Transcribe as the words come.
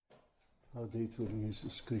Laudetur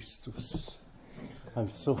Jesus Christus. I'm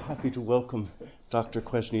so happy to welcome Dr.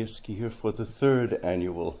 Kwasniewski here for the third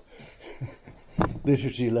annual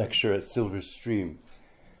liturgy lecture at Silver Stream.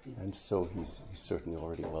 And so he's certainly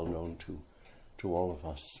already well known to all of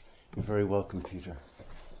us. You're very welcome, Peter.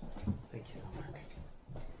 Thank you, Mark.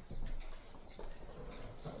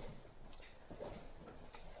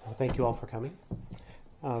 Well, thank you all for coming.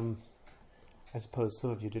 I suppose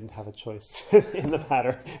some of you didn't have a choice in the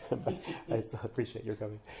matter, but I still appreciate your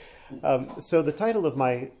coming. So the title of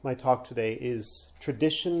my talk today is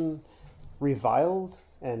Tradition Reviled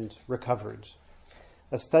and Recovered,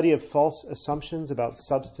 a study of false assumptions about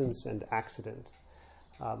substance and accident.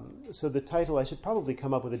 So the title, I should probably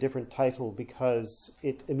come up with a different title because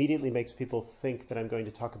it immediately makes people think that I'm going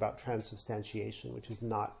to talk about transubstantiation, which is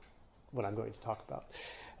not what I'm going to talk about,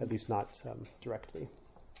 at least not directly.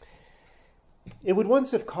 It would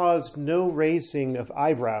once have caused no raising of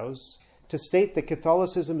eyebrows to state that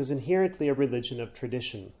Catholicism is inherently a religion of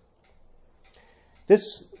tradition.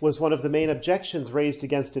 This was one of the main objections raised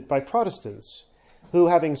against it by Protestants, who,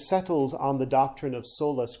 having settled on the doctrine of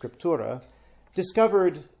sola scriptura,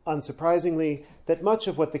 discovered, unsurprisingly, that much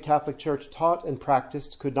of what the Catholic Church taught and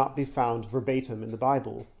practiced could not be found verbatim in the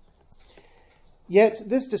Bible. Yet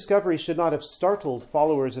this discovery should not have startled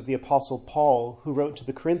followers of the Apostle Paul, who wrote to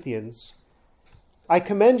the Corinthians, "I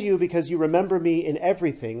commend you because you remember me in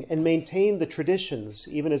everything and maintain the traditions,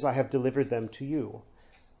 even as I have delivered them to you."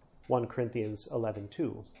 1 Corinthians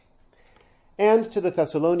 11:2. And to the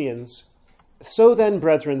Thessalonians, "So then,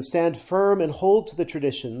 brethren, stand firm and hold to the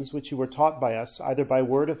traditions which you were taught by us, either by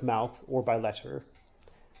word of mouth or by letter."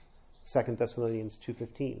 2 Thessalonians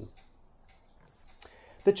 2:15.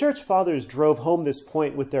 The Church Fathers drove home this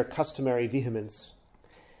point with their customary vehemence.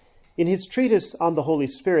 In his treatise on the Holy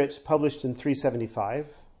Spirit, published in 375,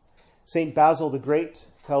 St. Basil the Great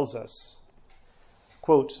tells us,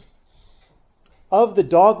 quote, "Of the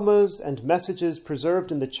dogmas and messages preserved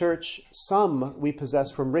in the Church, some we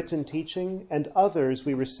possess from written teaching, and others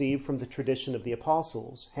we receive from the tradition of the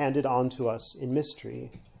apostles, handed on to us in mystery.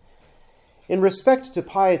 In respect to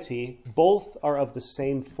piety, both are of the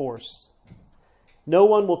same force. No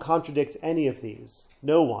one will contradict any of these,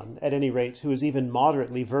 no one, at any rate, who is even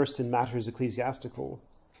moderately versed in matters ecclesiastical.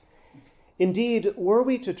 Indeed, were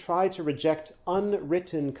we to try to reject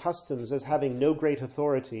unwritten customs as having no great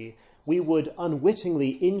authority, we would unwittingly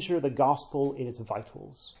injure the gospel in its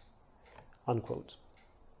vitals." Unquote.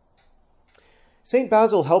 St.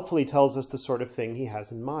 Basil helpfully tells us the sort of thing he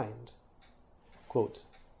has in mind. Quote,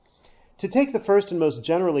 "To take the first and most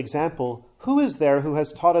general example, who is there who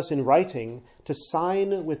has taught us in writing to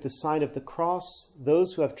sign with the sign of the cross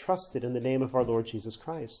those who have trusted in the name of our Lord Jesus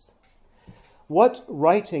Christ? What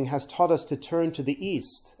writing has taught us to turn to the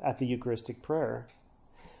east at the Eucharistic prayer?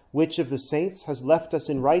 Which of the saints has left us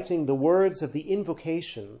in writing the words of the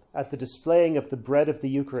invocation at the displaying of the bread of the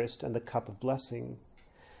Eucharist and the cup of blessing?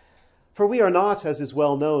 For we are not, as is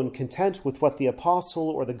well known, content with what the apostle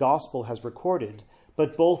or the gospel has recorded,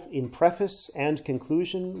 but both in preface and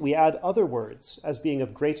conclusion we add other words as being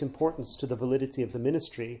of great importance to the validity of the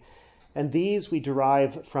ministry, and these we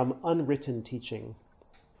derive from unwritten teaching.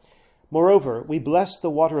 Moreover, we bless the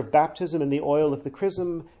water of baptism and the oil of the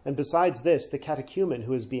chrism, and besides this, the catechumen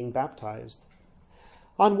who is being baptized.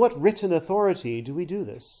 On what written authority do we do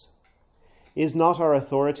this? Is not our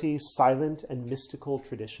authority silent and mystical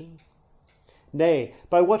tradition? Nay,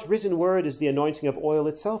 by what written word is the anointing of oil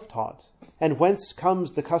itself taught? And whence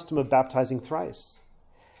comes the custom of baptizing thrice?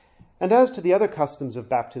 And as to the other customs of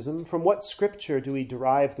baptism, from what scripture do we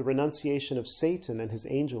derive the renunciation of Satan and his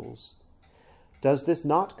angels? Does this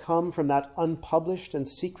not come from that unpublished and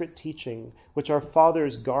secret teaching which our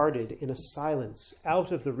fathers guarded in a silence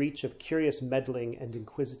out of the reach of curious meddling and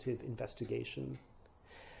inquisitive investigation?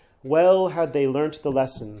 Well had they learnt the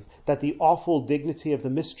lesson that the awful dignity of the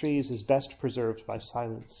mysteries is best preserved by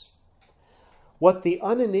silence. What the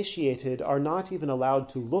uninitiated are not even allowed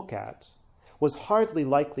to look at was hardly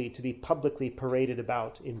likely to be publicly paraded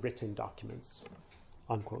about in written documents."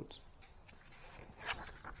 Unquote.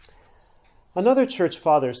 Another church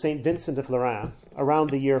father, St. Vincent of Lerins, around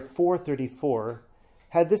the year 434,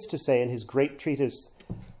 had this to say in his great treatise,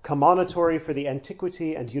 Commonatory for the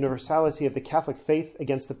Antiquity and Universality of the Catholic Faith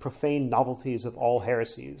against the Profane Novelties of All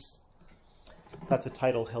Heresies. That's a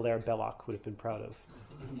title Hilaire Belloc would have been proud of.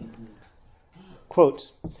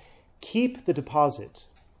 Quote, "Keep the deposit."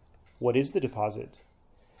 What is the deposit?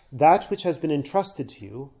 "That which has been entrusted to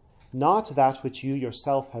you, not that which you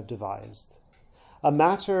yourself have devised. A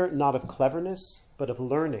matter not of cleverness, but of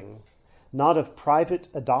learning, not of private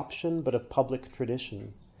adoption, but of public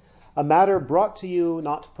tradition. a matter brought to you,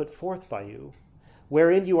 not put forth by you,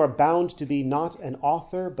 wherein you are bound to be not an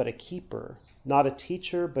author, but a keeper, not a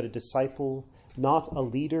teacher, but a disciple, not a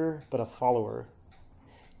leader, but a follower.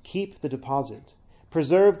 Keep the deposit.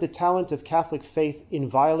 Preserve the talent of Catholic faith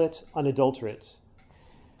inviolate, unadulterate.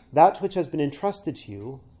 That which has been entrusted to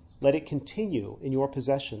you, let it continue in your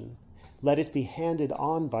possession. Let it be handed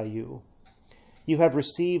on by you. You have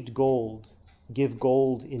received gold. Give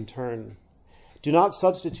gold in turn. Do not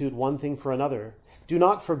substitute one thing for another. Do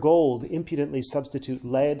not for gold impudently substitute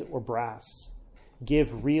lead or brass.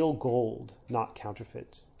 Give real gold, not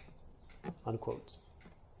counterfeit." Unquote.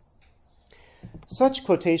 Such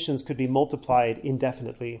quotations could be multiplied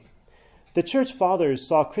indefinitely. The Church Fathers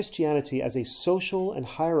saw Christianity as a social and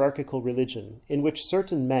hierarchical religion in which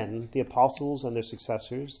certain men, the apostles and their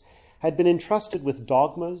successors, had been entrusted with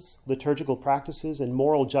dogmas, liturgical practices, and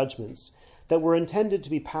moral judgments that were intended to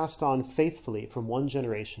be passed on faithfully from one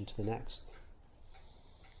generation to the next.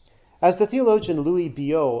 As the theologian Louis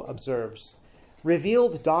Biot observes,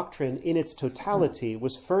 revealed doctrine in its totality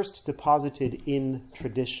was first deposited in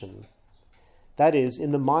tradition. That is,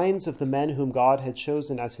 in the minds of the men whom God had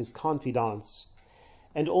chosen as his confidants,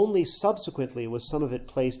 and only subsequently was some of it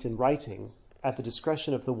placed in writing at the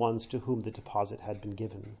discretion of the ones to whom the deposit had been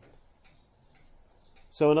given.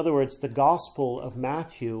 So in other words, the Gospel of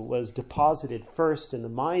Matthew was deposited first in the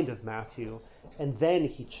mind of Matthew, and then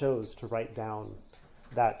he chose to write down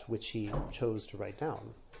that which he chose to write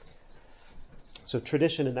down. So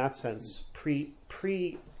tradition in that sense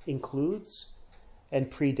pre-includes and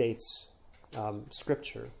predates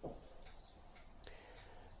Scripture.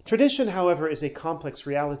 Tradition, however, is a complex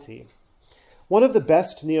reality. One of the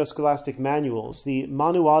best neo-scholastic manuals, the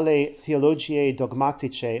Manuale Theologiae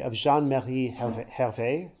Dogmaticae of Jean-Marie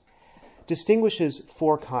Hervé, distinguishes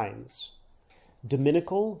four kinds: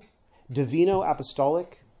 dominical,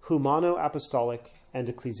 divino-apostolic, humano-apostolic, and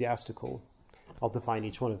ecclesiastical. I'll define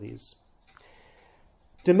each one of these.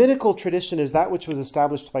 Dominical tradition is that which was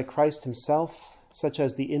established by Christ himself, such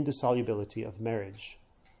as the indissolubility of marriage.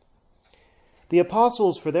 The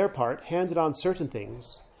apostles, for their part, handed on certain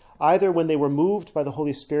things, either when they were moved by the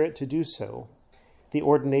Holy Spirit to do so. The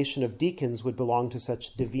ordination of deacons would belong to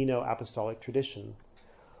such divino-apostolic tradition,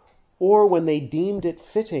 or when they deemed it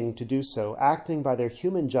fitting to do so, acting by their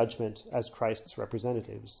human judgment as Christ's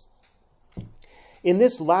representatives. In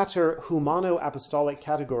this latter humano-apostolic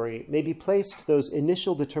category may be placed those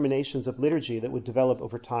initial determinations of liturgy that would develop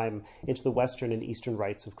over time into the Western and Eastern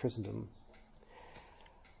rites of Christendom.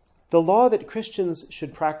 The law that Christians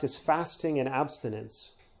should practice fasting and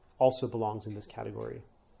abstinence also belongs in this category.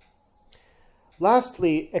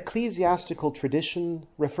 Lastly, ecclesiastical tradition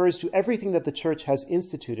refers to everything that the Church has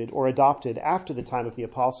instituted or adopted after the time of the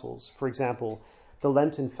apostles. For example, the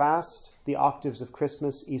Lenten fast, the octaves of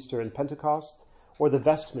Christmas, Easter, and Pentecost, or the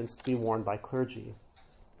vestments to be worn by clergy.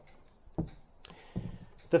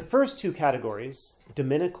 The first two categories,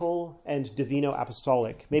 dominical and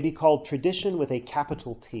divino-apostolic, may be called tradition with a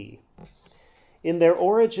capital T. In their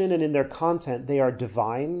origin and in their content, they are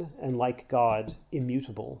divine and, like God,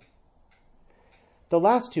 immutable. The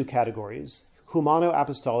last two categories,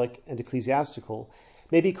 humano-apostolic and ecclesiastical,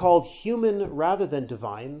 may be called human rather than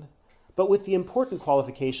divine, but with the important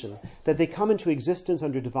qualification that they come into existence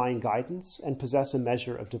under divine guidance and possess a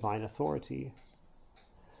measure of divine authority.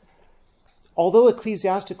 Although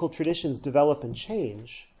ecclesiastical traditions develop and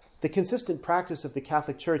change, the consistent practice of the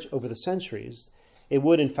Catholic Church over the centuries, it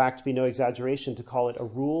would in fact be no exaggeration to call it a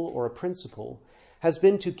rule or a principle, has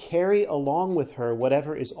been to carry along with her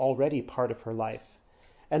whatever is already part of her life,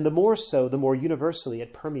 and the more so, the more universally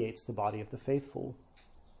it permeates the body of the faithful.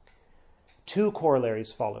 Two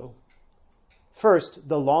corollaries follow. First,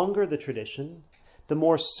 the longer the tradition, the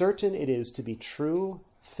more certain it is to be true,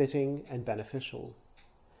 fitting, and beneficial.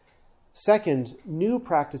 Second, new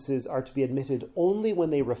practices are to be admitted only when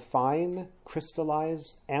they refine,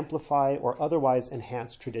 crystallize, amplify, or otherwise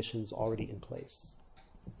enhance traditions already in place.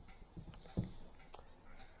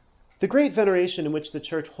 The great veneration in which the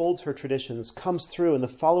Church holds her traditions comes through in the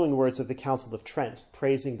following words of the Council of Trent,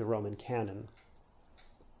 praising the Roman canon.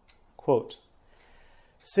 Quote,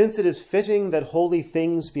 "Since it is fitting that holy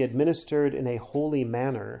things be administered in a holy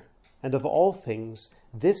manner, and of all things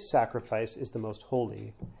this sacrifice is the most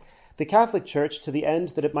holy, the Catholic Church, to the end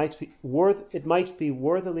that it might be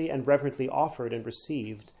worthily and reverently offered and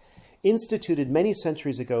received, instituted many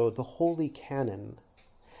centuries ago the Holy Canon,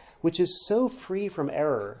 which is so free from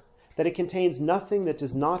error that it contains nothing that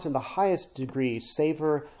does not in the highest degree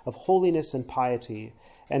savor of holiness and piety,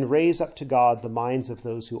 and raise up to God the minds of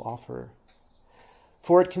those who offer.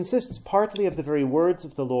 For it consists partly of the very words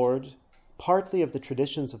of the Lord, partly of the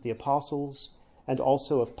traditions of the apostles, and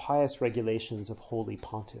also of pious regulations of holy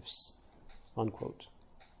pontiffs." Unquote.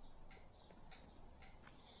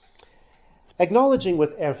 Acknowledging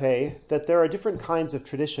with Hervé that there are different kinds of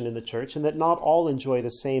tradition in the Church and that not all enjoy the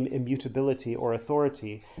same immutability or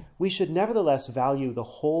authority, we should nevertheless value the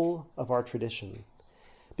whole of our tradition,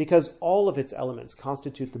 because all of its elements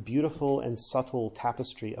constitute the beautiful and subtle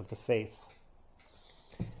tapestry of the faith.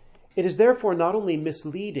 It is therefore not only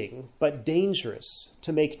misleading, but dangerous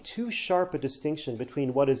to make too sharp a distinction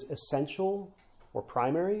between what is essential or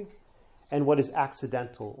primary and what is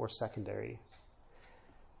accidental or secondary.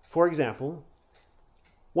 For example,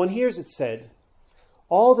 one hears it said,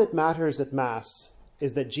 "All that matters at Mass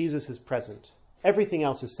is that Jesus is present. Everything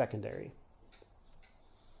else is secondary."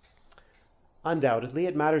 Undoubtedly,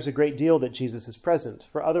 it matters a great deal that Jesus is present,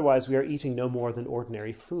 for otherwise we are eating no more than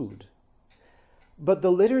ordinary food. But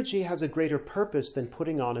the liturgy has a greater purpose than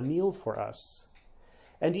putting on a meal for us.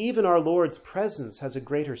 And even our Lord's presence has a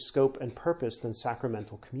greater scope and purpose than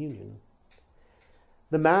sacramental communion.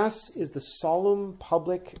 The Mass is the solemn,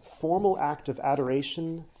 public, formal act of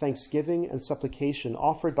adoration, thanksgiving, and supplication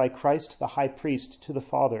offered by Christ the High Priest to the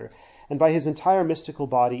Father, and by his entire mystical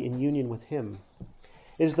body in union with him.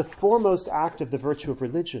 It is the foremost act of the virtue of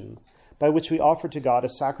religion, by which we offer to God a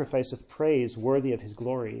sacrifice of praise worthy of his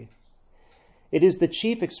glory. It is the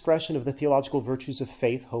chief expression of the theological virtues of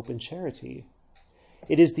faith, hope, and charity.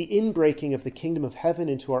 It is the inbreaking of the kingdom of heaven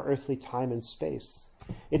into our earthly time and space.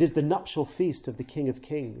 It is the nuptial feast of the King of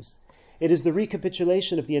Kings. It is the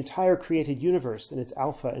recapitulation of the entire created universe in its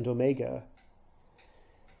Alpha and Omega.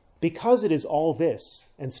 Because it is all this,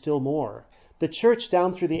 and still more, the Church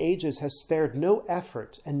down through the ages has spared no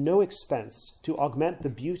effort and no expense to augment the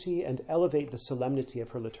beauty and elevate the solemnity of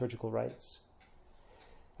her liturgical rites.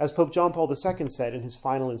 As Pope John Paul II said in his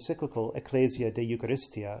final encyclical, Ecclesia de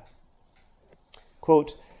Eucharistia,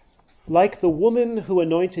 quote, "Like the woman who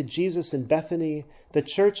anointed Jesus in Bethany, the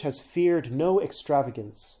Church has feared no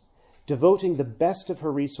extravagance, devoting the best of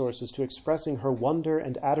her resources to expressing her wonder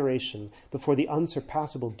and adoration before the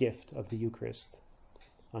unsurpassable gift of the Eucharist."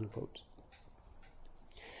 Unquote.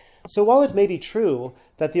 So while it may be true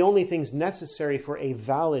that the only things necessary for a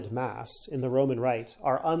valid Mass in the Roman Rite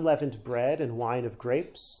are unleavened bread and wine of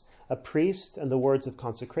grapes, a priest, and the words of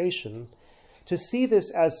consecration, to see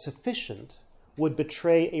this as sufficient would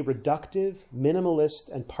betray a reductive, minimalist,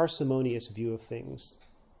 and parsimonious view of things.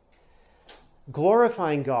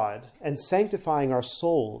 Glorifying God and sanctifying our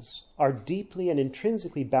souls are deeply and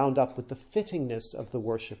intrinsically bound up with the fittingness of the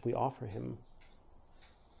worship we offer him.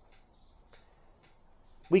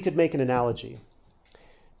 We could make an analogy.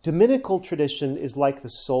 Dominical tradition is like the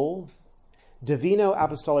soul,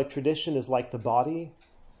 divino-apostolic tradition is like the body,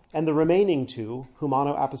 and the remaining two,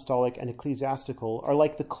 humano-apostolic and ecclesiastical, are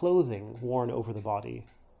like the clothing worn over the body.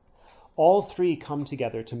 All three come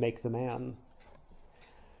together to make the man.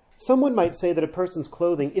 Someone might say that a person's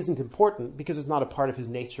clothing isn't important because it's not a part of his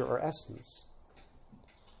nature or essence.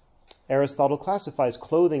 Aristotle classifies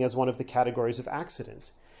clothing as one of the categories of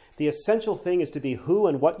accident. The essential thing is to be who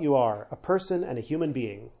and what you are, a person and a human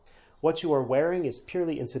being. What you are wearing is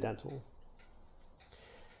purely incidental.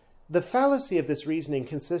 The fallacy of this reasoning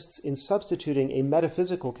consists in substituting a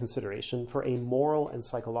metaphysical consideration for a moral and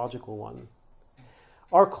psychological one.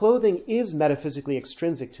 Our clothing is metaphysically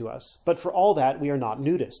extrinsic to us, but for all that, we are not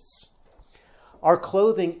nudists. Our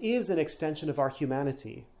clothing is an extension of our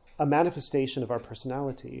humanity, a manifestation of our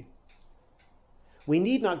personality. We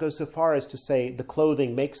need not go so far as to say the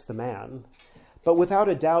clothing makes the man, but without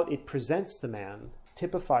a doubt it presents the man,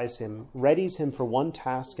 typifies him, readies him for one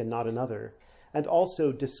task and not another, and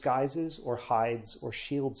also disguises or hides or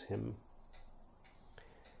shields him.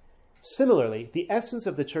 Similarly, the essence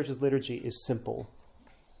of the Church's liturgy is simple.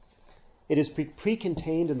 It is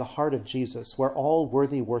pre-contained in the heart of Jesus, where all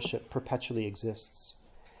worthy worship perpetually exists.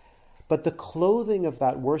 But the clothing of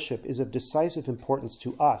that worship is of decisive importance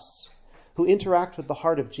to us, who interact with the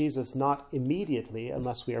heart of Jesus not immediately,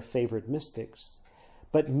 unless we are favored mystics,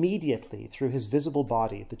 but mediately through his visible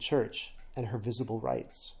body, the Church, and her visible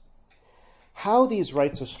rites. How these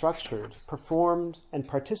rites are structured, performed, and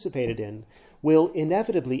participated in will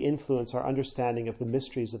inevitably influence our understanding of the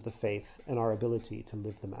mysteries of the faith and our ability to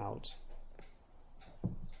live them out.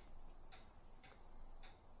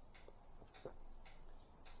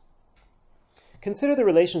 Consider the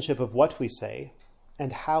relationship of what we say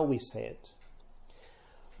and how we say it.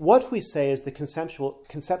 What we say is the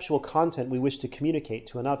conceptual content we wish to communicate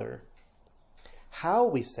to another. How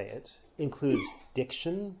we say it includes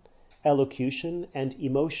diction, elocution, and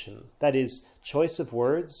emotion, that is, choice of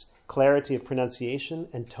words, clarity of pronunciation,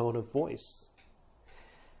 and tone of voice.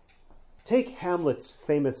 Take Hamlet's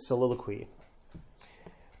famous soliloquy.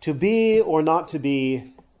 To be or not to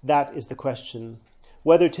be, that is the question.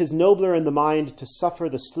 Whether 'tis nobler in the mind to suffer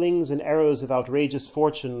the slings and arrows of outrageous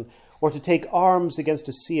fortune, or to take arms against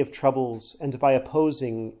a sea of troubles, and by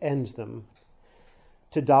opposing end them.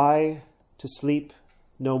 To die, to sleep,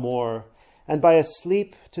 no more, and by a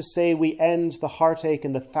sleep to say we end the heartache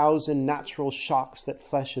and the 1,000 natural shocks that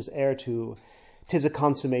flesh is heir to, 'tis a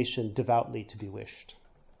consummation devoutly to be wished.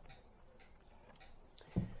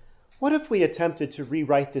 What if we attempted to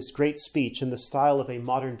rewrite this great speech in the style of a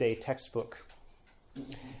modern-day textbook?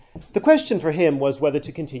 The question for him was whether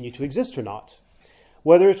to continue to exist or not,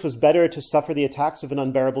 whether it was better to suffer the attacks of an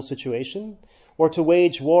unbearable situation, or to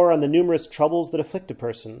wage war on the numerous troubles that afflict a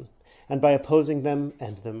person, and by opposing them,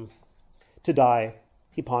 end them. To die,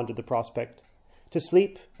 he pondered the prospect. To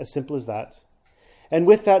sleep, as simple as that. And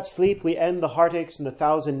with that sleep, we end the heartaches and the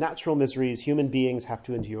 1,000 natural miseries human beings have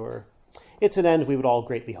to endure. It's an end we would all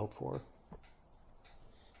greatly hope for.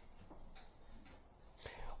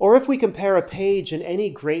 Or if we compare a page in any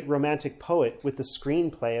great romantic poet with the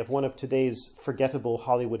screenplay of one of today's forgettable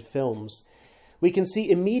Hollywood films, we can see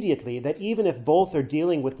immediately that even if both are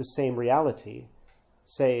dealing with the same reality,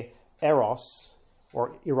 say eros,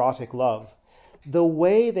 or erotic love, the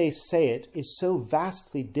way they say it is so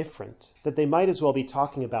vastly different that they might as well be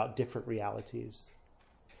talking about different realities.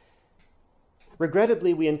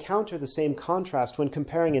 Regrettably, we encounter the same contrast when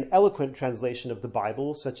comparing an eloquent translation of the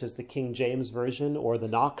Bible, such as the King James Version or the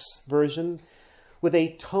Knox version, with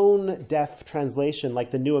a tone-deaf translation like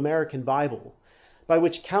the New American Bible, by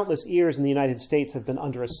which countless ears in the United States have been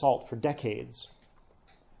under assault for decades.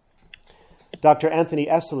 Dr. Anthony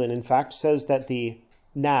Esselin, in fact, says that the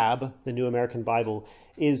NAB, the New American Bible,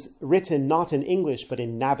 is written not in English but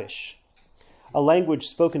in Nabish, a language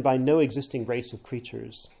spoken by no existing race of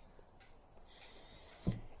creatures.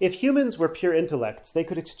 If humans were pure intellects, they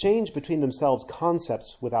could exchange between themselves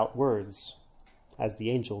concepts without words, as the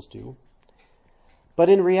angels do. But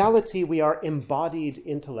in reality, we are embodied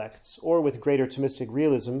intellects, or with greater Thomistic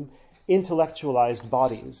realism, intellectualized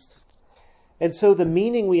bodies. And so the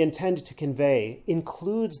meaning we intend to convey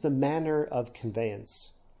includes the manner of conveyance.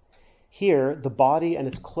 Here, the body and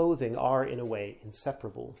its clothing are, in a way,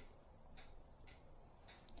 inseparable.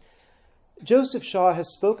 Joseph Shaw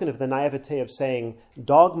has spoken of the naivete of saying,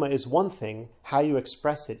 dogma is one thing, how you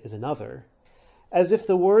express it is another, as if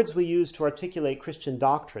the words we use to articulate Christian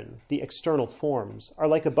doctrine, the external forms, are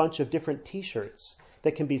like a bunch of different t-shirts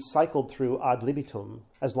that can be cycled through ad libitum,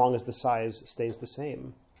 as long as the size stays the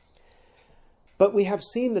same. But we have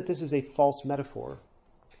seen that this is a false metaphor.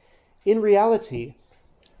 In reality,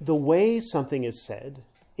 the way something is said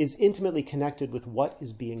is intimately connected with what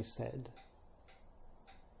is being said.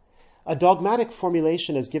 A dogmatic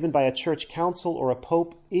formulation as given by a church council or a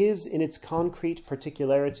pope is, in its concrete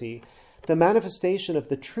particularity, the manifestation of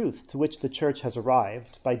the truth to which the church has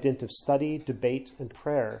arrived by dint of study, debate, and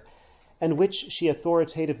prayer, and which she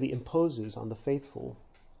authoritatively imposes on the faithful.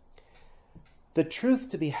 The truth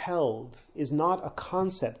to be held is not a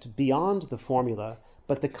concept beyond the formula,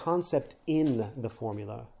 but the concept in the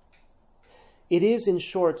formula. It is, in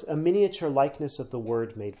short, a miniature likeness of the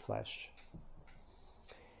Word made flesh.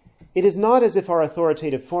 It is not as if our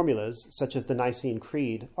authoritative formulas, such as the Nicene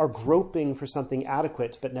Creed, are groping for something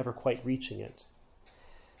adequate but never quite reaching it.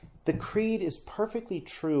 The Creed is perfectly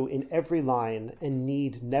true in every line and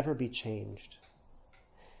need never be changed.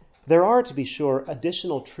 There are, to be sure,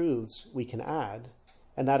 additional truths we can add,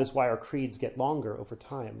 and that is why our creeds get longer over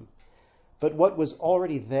time. But what was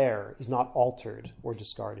already there is not altered or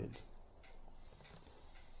discarded.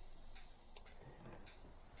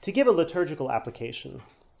 To give a liturgical application,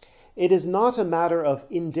 it is not a matter of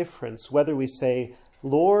indifference whether we say,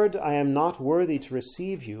 Lord, I am not worthy to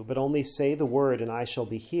receive you, but only say the word and I shall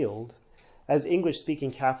be healed, as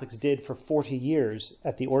English-speaking Catholics did for 40 years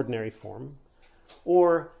at the ordinary form,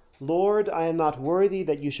 or, Lord, I am not worthy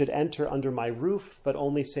that you should enter under my roof, but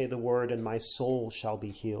only say the word and my soul shall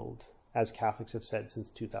be healed, as Catholics have said since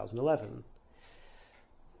 2011.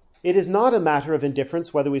 It is not a matter of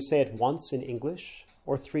indifference whether we say it once in English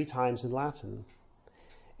or 3 times in Latin.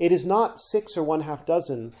 It is not 6 or 1/2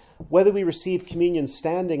 dozen, whether we receive communion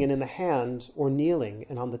standing and in the hand, or kneeling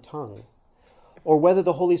and on the tongue, or whether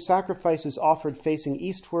the holy sacrifice is offered facing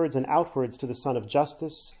eastwards and outwards to the Sun of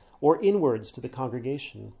Justice, or inwards to the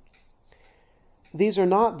congregation. These are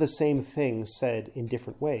not the same things said in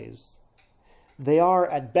different ways. They are,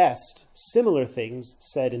 at best, similar things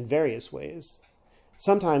said in various ways.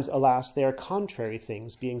 Sometimes, alas, they are contrary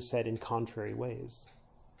things being said in contrary ways.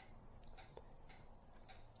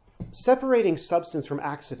 Separating substance from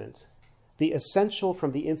accident, the essential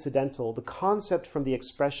from the incidental, the concept from the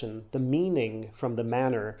expression, the meaning from the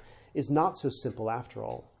manner, is not so simple after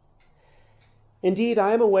all. Indeed,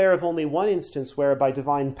 I am aware of only one instance where, by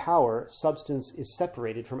divine power, substance is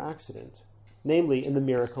separated from accident, namely in the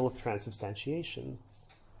miracle of transubstantiation.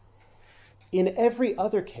 In every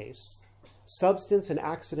other case, substance and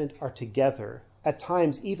accident are together, at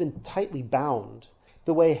times even tightly bound,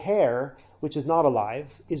 the way hair, which is not alive,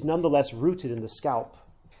 is nonetheless rooted in the scalp.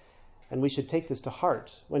 And we should take this to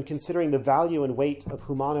heart when considering the value and weight of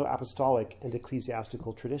humano-apostolic and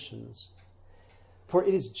ecclesiastical traditions. For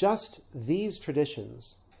it is just these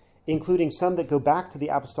traditions, including some that go back to the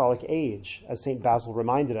apostolic age, as St. Basil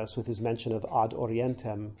reminded us with his mention of ad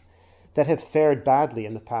orientem, that have fared badly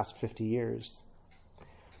in the past 50 years.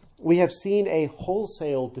 We have seen a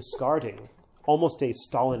wholesale discarding, almost a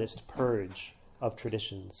Stalinist purge of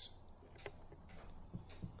traditions.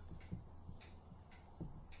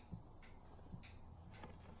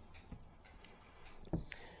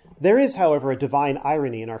 There is, however, a divine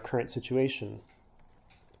irony in our current situation.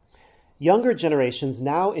 Younger generations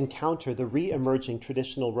now encounter the re-emerging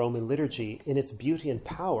traditional Roman liturgy in its beauty and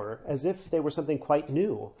power as if they were something quite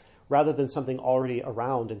new, rather than something already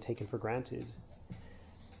around and taken for granted.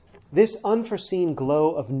 This unforeseen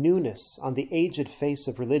glow of newness on the aged face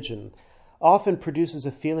of religion often produces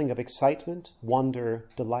a feeling of excitement, wonder,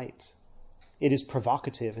 delight. It is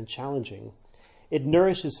provocative and challenging. It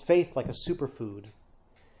nourishes faith like a superfood.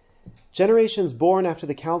 Generations born after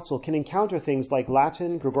the Council can encounter things like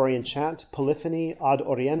Latin, Gregorian chant, polyphony, ad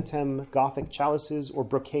orientem, Gothic chalices, or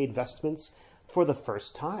brocade vestments for the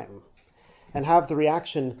first time, and have the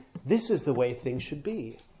reaction, this is the way things should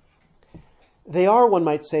be. They are, one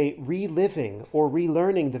might say, reliving or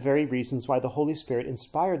relearning the very reasons why the Holy Spirit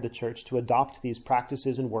inspired the Church to adopt these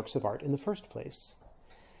practices and works of art in the first place.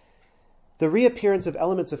 The reappearance of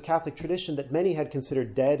elements of Catholic tradition that many had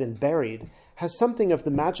considered dead and buried has something of the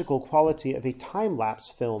magical quality of a time-lapse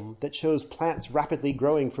film that shows plants rapidly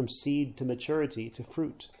growing from seed to maturity to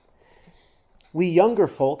fruit. We younger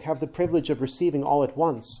folk have the privilege of receiving all at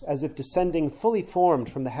once, as if descending fully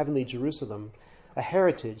formed from the heavenly Jerusalem, a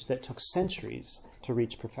heritage that took centuries to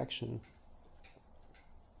reach perfection.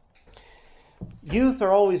 Youth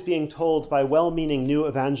are always being told by well-meaning new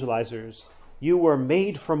evangelizers, "You were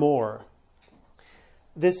made for more."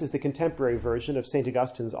 This is the contemporary version of St.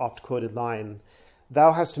 Augustine's oft-quoted line,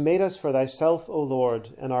 "Thou hast made us for thyself, O Lord,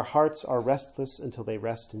 and our hearts are restless until they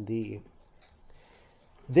rest in thee."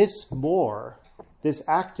 This more, this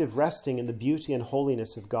active resting in the beauty and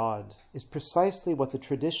holiness of God, is precisely what the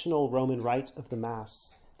traditional Roman rite of the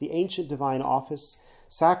Mass, the ancient divine office,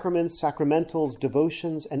 sacraments, sacramentals,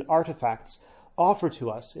 devotions, and artifacts offer to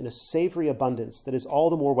us in a savory abundance that is all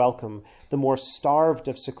the more welcome, the more starved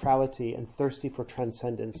of sacrality and thirsty for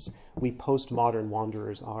transcendence we postmodern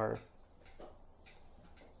wanderers are.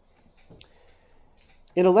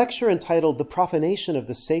 In a lecture entitled The Profanation of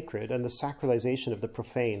the Sacred and the Sacralization of the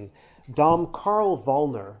Profane, Dom Karl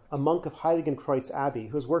Wallner, a monk of Heiligenkreuz Abbey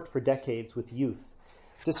who has worked for decades with youth,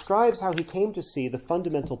 describes how he came to see the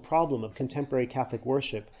fundamental problem of contemporary Catholic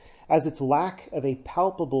worship as its lack of a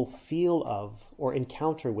palpable feel of or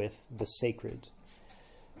encounter with the sacred.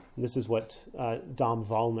 This is what Dom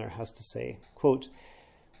Wallner has to say. Quote,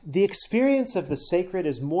 "The experience of the sacred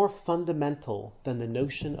is more fundamental than the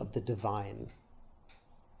notion of the divine.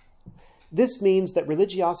 This means that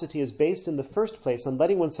religiosity is based in the first place on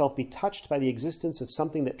letting oneself be touched by the existence of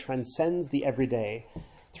something that transcends the everyday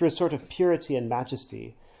through a sort of purity and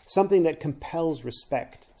majesty, something that compels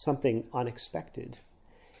respect, something unexpected.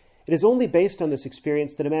 It is only based on this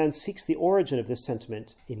experience that a man seeks the origin of this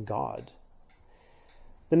sentiment in God.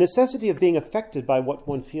 The necessity of being affected by what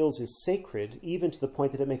one feels is sacred, even to the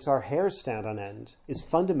point that it makes our hair stand on end, is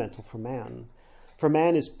fundamental for man. For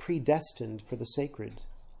man is predestined for the sacred.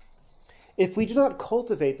 If we do not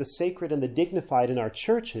cultivate the sacred and the dignified in our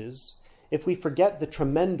churches, if we forget the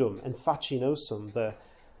tremendum and fascinosum,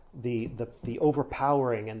 the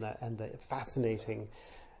overpowering and the fascinating,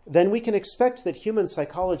 then we can expect that human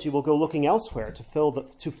psychology will go looking elsewhere to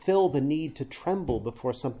fill the need to tremble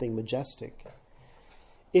before something majestic.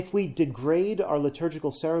 If we degrade our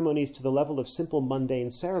liturgical ceremonies to the level of simple mundane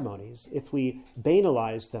ceremonies, if we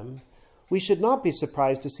banalize them, we should not be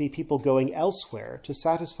surprised to see people going elsewhere to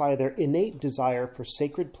satisfy their innate desire for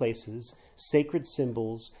sacred places, sacred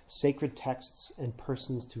symbols, sacred texts, and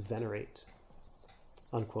persons to venerate."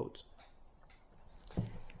 Unquote.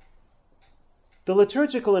 The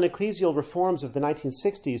liturgical and ecclesial reforms of the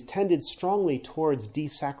 1960s tended strongly towards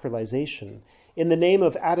desacralization in the name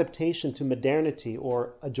of adaptation to modernity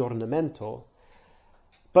or aggiornamento.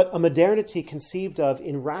 but a modernity conceived of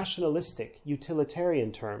in rationalistic,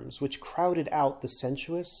 utilitarian terms, which crowded out the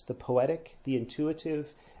sensuous, the poetic, the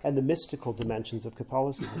intuitive, and the mystical dimensions of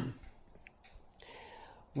Catholicism.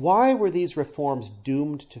 Why were these reforms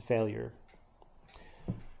doomed to failure?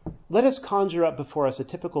 Let us conjure up before us a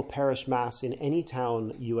typical parish mass in any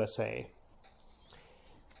town, USA.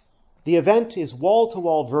 The event is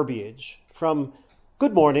wall-to-wall verbiage from,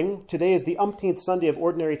 "Good morning, today is the umpteenth Sunday of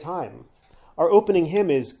ordinary time. Our opening hymn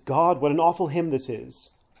is, 'God, what an awful hymn this is,'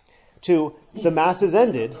 to, 'The Mass is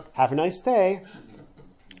ended, have a nice day.'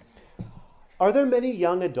 Are there many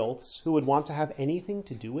young adults who would want to have anything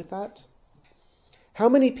to do with that? How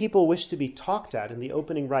many people wish to be talked at in the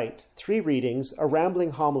opening rite, 3 readings, a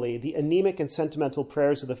rambling homily, the anemic and sentimental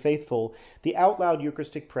prayers of the faithful, the out-loud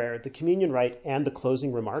Eucharistic prayer, the communion rite, and the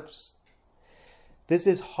closing remarks? This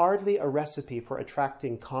is hardly a recipe for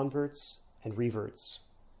attracting converts and reverts.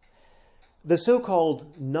 The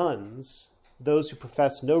so-called nuns, those who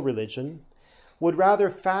profess no religion, would rather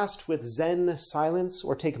fast with Zen silence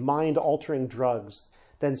or take mind-altering drugs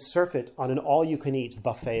than surfeit on an all-you-can-eat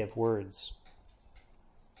buffet of words.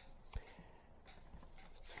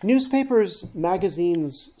 Newspapers,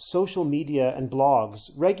 magazines, social media, and blogs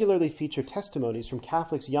regularly feature testimonies from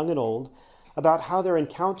Catholics young and old about how their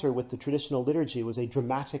encounter with the traditional liturgy was a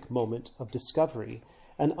dramatic moment of discovery,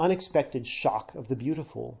 an unexpected shock of the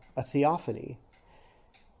beautiful, a theophany.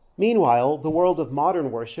 Meanwhile, the world of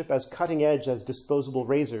modern worship, as cutting-edge as disposable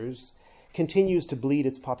razors, continues to bleed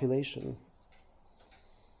its population.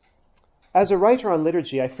 As a writer on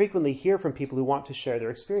liturgy, I frequently hear from people who want to share their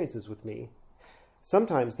experiences with me.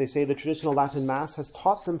 Sometimes they say the traditional Latin Mass has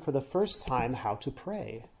taught them for the first time how to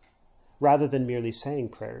pray, rather than merely saying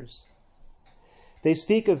prayers. They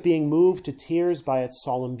speak of being moved to tears by its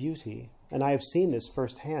solemn beauty, and I have seen this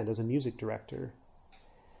firsthand as a music director.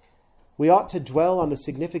 We ought to dwell on the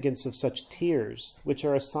significance of such tears, which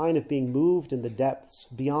are a sign of being moved in the depths,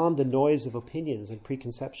 beyond the noise of opinions and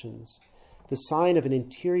preconceptions, the sign of an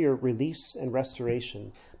interior release and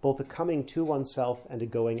restoration, both a coming to oneself and a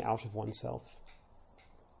going out of oneself.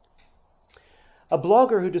 A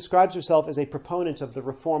blogger who describes herself as a proponent of the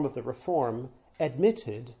reform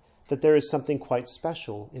admitted that there is something quite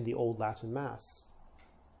special in the Old Latin Mass.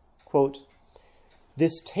 Quote,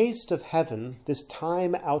 "This taste of heaven, this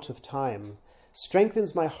time out of time,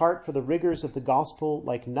 strengthens my heart for the rigors of the gospel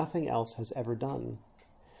like nothing else has ever done.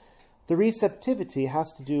 The receptivity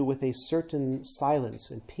has to do with a certain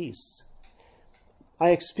silence and peace. I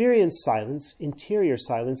experience silence, interior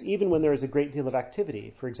silence, even when there is a great deal of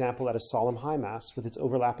activity, for example, at a solemn high mass with its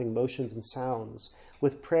overlapping motions and sounds,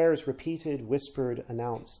 with prayers repeated, whispered,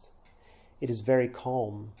 announced. It is very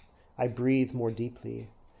calm. I breathe more deeply.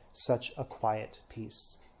 Such a quiet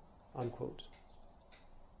peace." Unquote.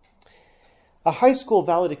 A high school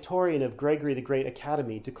valedictorian of Gregory the Great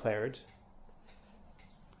Academy declared,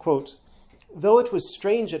 quote, "Though it was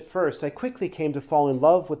strange at first, I quickly came to fall in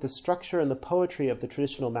love with the structure and the poetry of the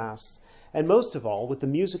traditional Mass, and most of all with the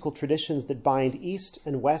musical traditions that bind East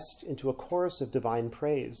and West into a chorus of divine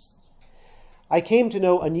praise. I came to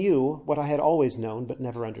know anew what I had always known but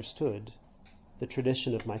never understood, the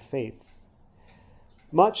tradition of my faith.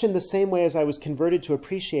 Much in the same way as I was converted to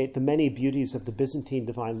appreciate the many beauties of the Byzantine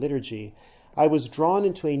Divine Liturgy, I was drawn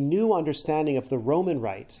into a new understanding of the Roman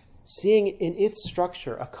Rite, seeing in its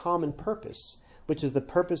structure a common purpose, which is the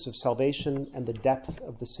purpose of salvation and the depth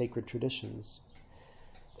of the sacred traditions.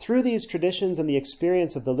 Through these traditions and the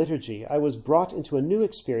experience of the liturgy, I was brought into a new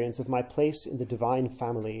experience of my place in the divine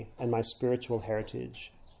family and my spiritual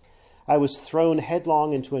heritage. I was thrown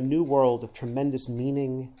headlong into a new world of tremendous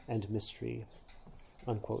meaning and mystery."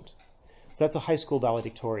 Unquote. So that's a high school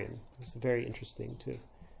valedictorian. It's very interesting to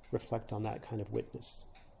reflect on that kind of witness.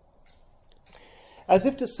 As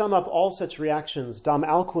if to sum up all such reactions, Dom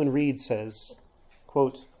Alcuin Reid says,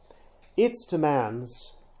 quote, "Its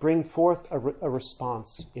demands bring forth a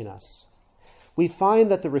response in us. We find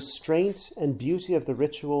that the restraint and beauty of the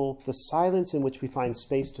ritual, the silence in which we find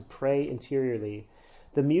space to pray interiorly,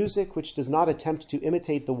 the music which does not attempt to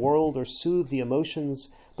imitate the world or soothe the emotions,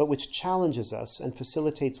 but which challenges us and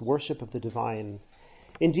facilitates worship of the divine.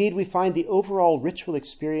 Indeed, we find the overall ritual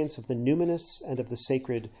experience of the numinous and of the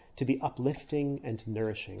sacred to be uplifting and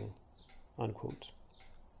nourishing." Unquote.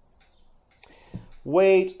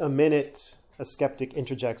 "Wait a minute," a skeptic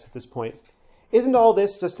interjects at this point. "Isn't all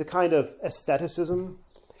this just a kind of aestheticism?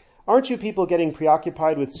 Aren't you people getting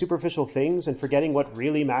preoccupied with superficial things and forgetting what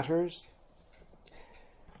really matters?"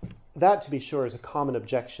 That, to be sure, is a common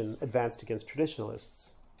objection advanced against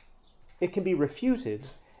traditionalists. It can be refuted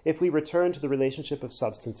if we return to the relationship of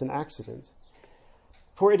substance and accident.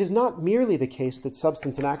 For it is not merely the case that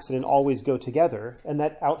substance and accident always go together, and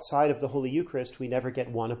that outside of the Holy Eucharist we never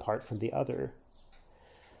get one apart from the other.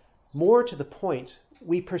 More to the point,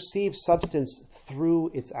 we perceive substance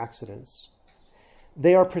through its accidents.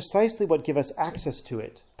 They are precisely what give us access to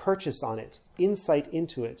it, purchase on it, insight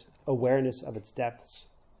into it, awareness of its depths.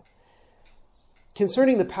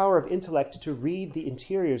 Concerning the power of intellect to read the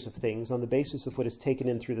interiors of things on the basis of what is taken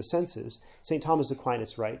in through the senses, St. Thomas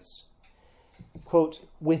Aquinas writes, quote,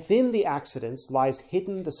 "Within the accidents lies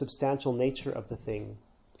hidden the substantial nature of the thing.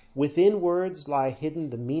 Within words lie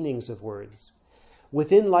hidden the meanings of words.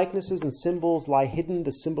 Within likenesses and symbols lie hidden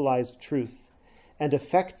the symbolized truth, and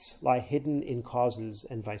effects lie hidden in causes,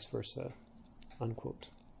 and vice versa." Unquote.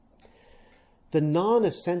 The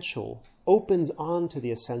non-essential opens on to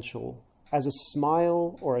the essential, as a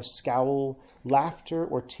smile or a scowl, laughter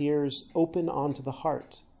or tears open onto the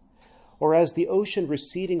heart, or as the ocean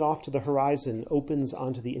receding off to the horizon opens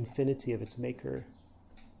onto the infinity of its maker.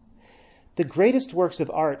 The greatest works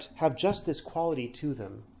of art have just this quality to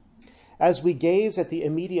them. As we gaze at the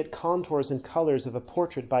immediate contours and colors of a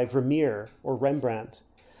portrait by Vermeer or Rembrandt,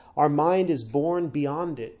 our mind is borne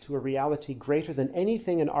beyond it to a reality greater than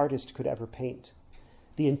anything an artist could ever paint,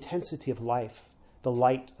 the intensity of life, the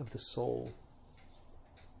light of the soul.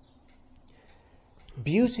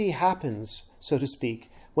 Beauty happens, so to speak,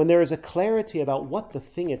 when there is a clarity about what the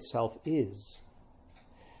thing itself is.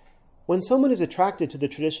 When someone is attracted to the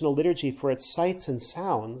traditional liturgy for its sights and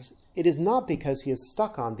sounds, it is not because he is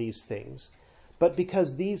stuck on these things, but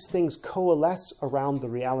because these things coalesce around the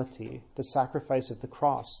reality, the sacrifice of the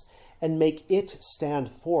cross, and make it stand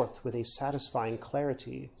forth with a satisfying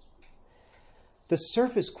clarity. The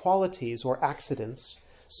surface qualities or accidents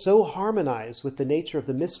so harmonize with the nature of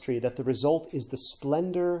the mystery that the result is the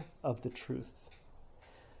splendor of the truth.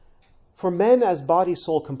 For men as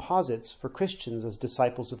body-soul composites, for Christians as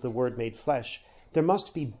disciples of the Word made flesh, there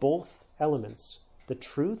must be both elements, the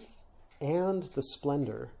truth and the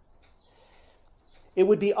splendor. It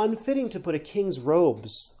would be unfitting to put a king's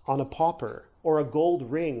robes on a pauper or a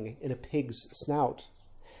gold ring in a pig's snout.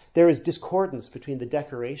 There is discordance between the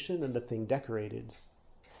decoration and the thing decorated.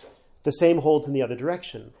 The same holds in the other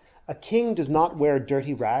direction. A king does not wear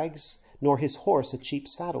dirty rags, nor his horse a cheap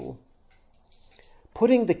saddle.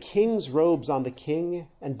 Putting the king's robes on the king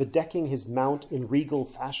and bedecking his mount in regal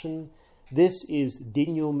fashion, this is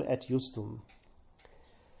dignum et justum.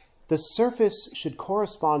 The surface should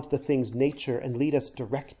correspond to the thing's nature and lead us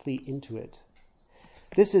directly into it.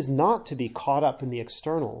 This is not to be caught up in the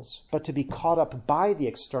externals, but to be caught up by the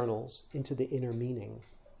externals into the inner meaning.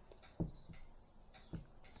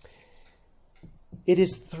 It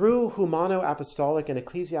is through humano-apostolic and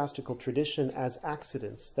ecclesiastical tradition as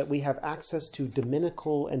accidents that we have access to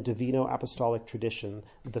dominical and divino-apostolic tradition,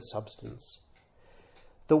 the substance.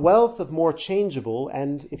 The wealth of more changeable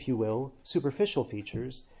and, if you will, superficial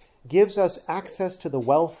features gives us access to the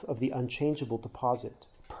wealth of the unchangeable deposit,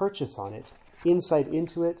 purchase on it, insight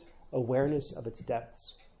into it, awareness of its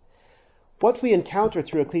depths. What we encounter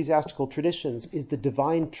through ecclesiastical traditions is the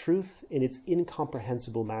divine truth in its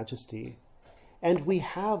incomprehensible majesty, and we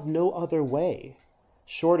have no other way,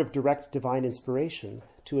 short of direct divine inspiration,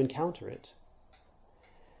 to encounter it.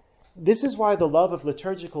 This is why the love of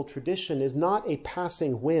liturgical tradition is not a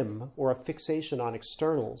passing whim or a fixation on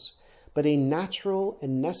externals, but a natural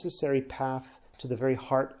and necessary path to the very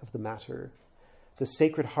heart of the matter, the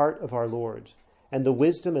sacred heart of our Lord, and the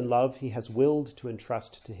wisdom and love he has willed to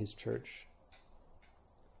entrust to his church.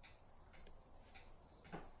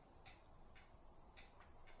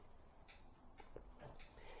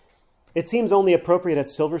 It seems only appropriate at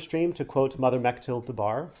Silverstream to quote Mother Mechtilde de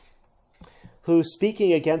Bar, who,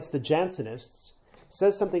 speaking against the Jansenists,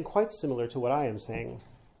 says something quite similar to what I am saying,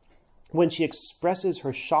 when she expresses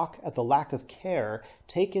her shock at the lack of care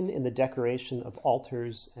taken in the decoration of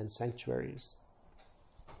altars and sanctuaries.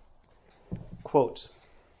 Quote,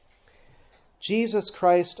 "Jesus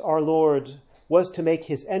Christ our Lord was to make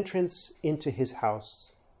his entrance into his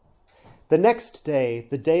house. The next day,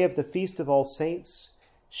 the day of the Feast of All Saints,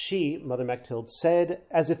 she, Mother Mechtilde, said,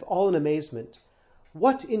 as if all in amazement,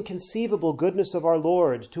 'What inconceivable goodness of our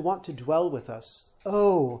Lord to want to dwell with us!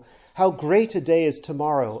 Oh, how great a day is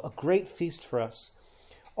tomorrow, a great feast for us!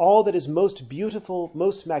 All that is most beautiful,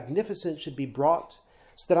 most magnificent should be brought,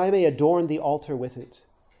 so that I may adorn the altar with it.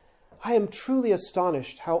 I am truly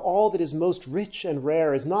astonished how all that is most rich and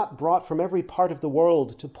rare is not brought from every part of the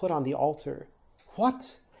world to put on the altar.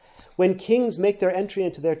 What? When kings make their entry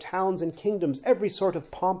into their towns and kingdoms, every sort of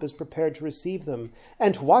pomp is prepared to receive them.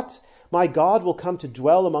 And what? My God will come to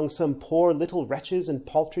dwell among some poor little wretches and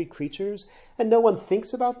paltry creatures, and no one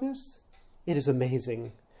thinks about this? It is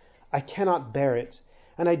amazing. I cannot bear it,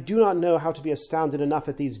 and I do not know how to be astounded enough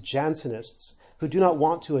at these Jansenists who do not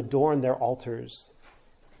want to adorn their altars.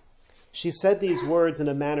 She said these words in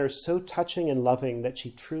a manner so touching and loving that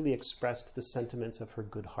she truly expressed the sentiments of her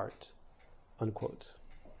good heart." Unquote.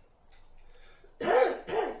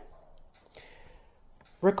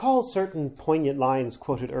 Recall certain poignant lines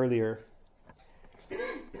quoted earlier.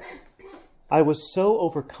 "I was so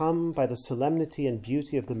overcome by the solemnity and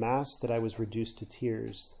beauty of the Mass that I was reduced to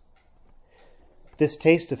tears. This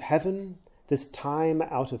taste of heaven, this time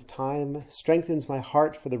out of time, strengthens my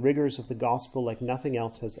heart for the rigors of the gospel like nothing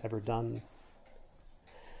else has ever done.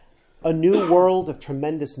 A new world of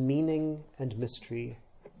tremendous meaning and mystery.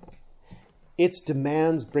 Its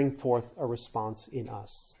demands bring forth a response in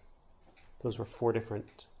us." Those were 4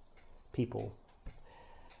 different people.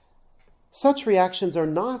 Such reactions are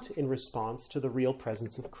not in response to the real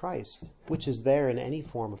presence of Christ, which is there in any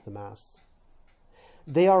form of the Mass.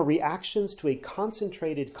 They are reactions to a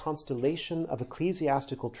concentrated constellation of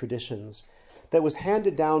ecclesiastical traditions that was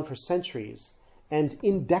handed down for centuries and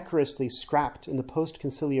indecorously scrapped in the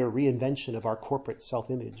post-conciliar reinvention of our corporate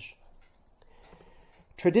self-image.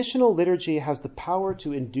 Traditional liturgy has the power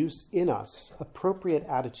to induce in us appropriate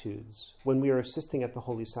attitudes when we are assisting at the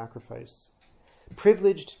Holy Sacrifice,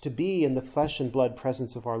 privileged to be in the flesh and blood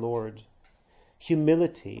presence of our Lord.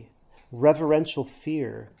 Humility, reverential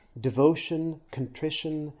fear, devotion,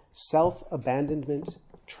 contrition, self-abandonment,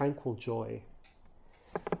 tranquil joy.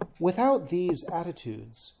 Without these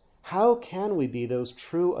attitudes, how can we be those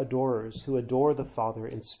true adorers who adore the Father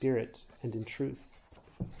in spirit and in truth?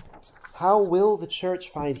 How will the Church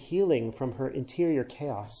find healing from her interior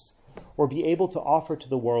chaos, or be able to offer to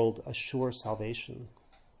the world a sure salvation?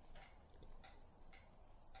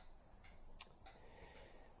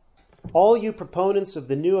 All you proponents of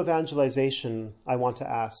the new evangelization, I want to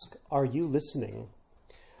ask, are you listening?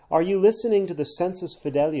 Are you listening to the sensus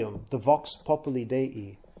fidelium, the vox populi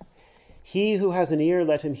Dei? He who has an ear,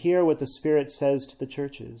 let him hear what the Spirit says to the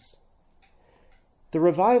churches. The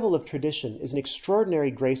revival of tradition is an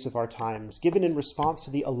extraordinary grace of our times, given in response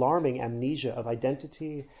to the alarming amnesia of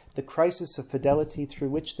identity, the crisis of fidelity through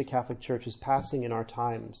which the Catholic Church is passing in our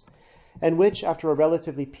times, and which, after a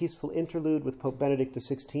relatively peaceful interlude with Pope Benedict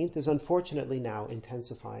XVI, is unfortunately now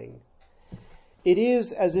intensifying. It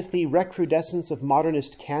is as if the recrudescence of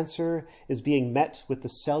modernist cancer is being met with the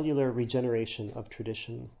cellular regeneration of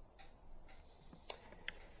tradition.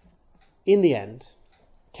 In the end,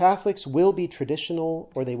 Catholics will be traditional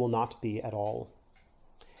or they will not be at all.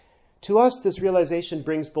 To us, this realization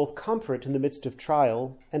brings both comfort in the midst of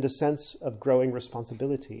trial and a sense of growing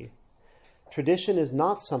responsibility. Tradition is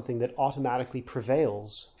not something that automatically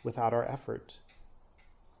prevails without our effort.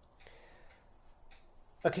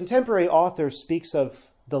 A contemporary author speaks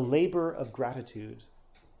of the labor of gratitude.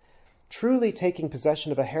 Truly taking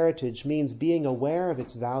possession of a heritage means being aware of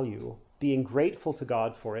its value, being grateful to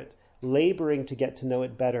God for it, laboring to get to know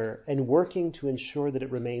it better, and working to ensure that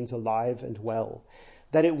it remains alive and well,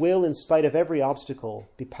 that it will, in spite of every obstacle,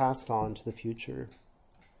 be passed on to the future.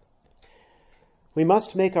 We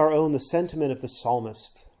must make our own the sentiment of the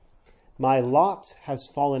psalmist. My lot has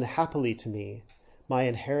fallen happily to me. My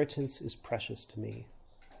inheritance is precious to me.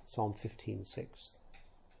 Psalm 15:6.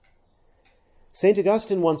 St.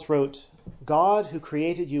 Augustine once wrote, God who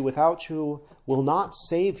created you without you will not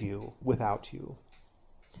save you without you.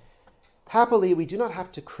 Happily, we do not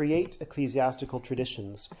have to create ecclesiastical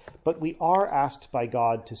traditions, but we are asked by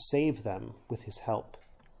God to save them with his help.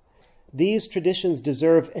 These traditions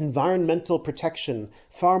deserve environmental protection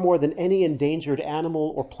far more than any endangered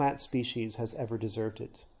animal or plant species has ever deserved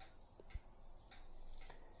it.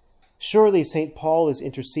 Surely St. Paul is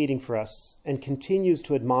interceding for us and continues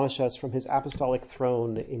to admonish us from his apostolic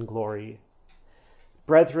throne in glory.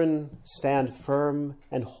 Brethren, stand firm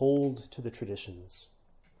and hold to the traditions.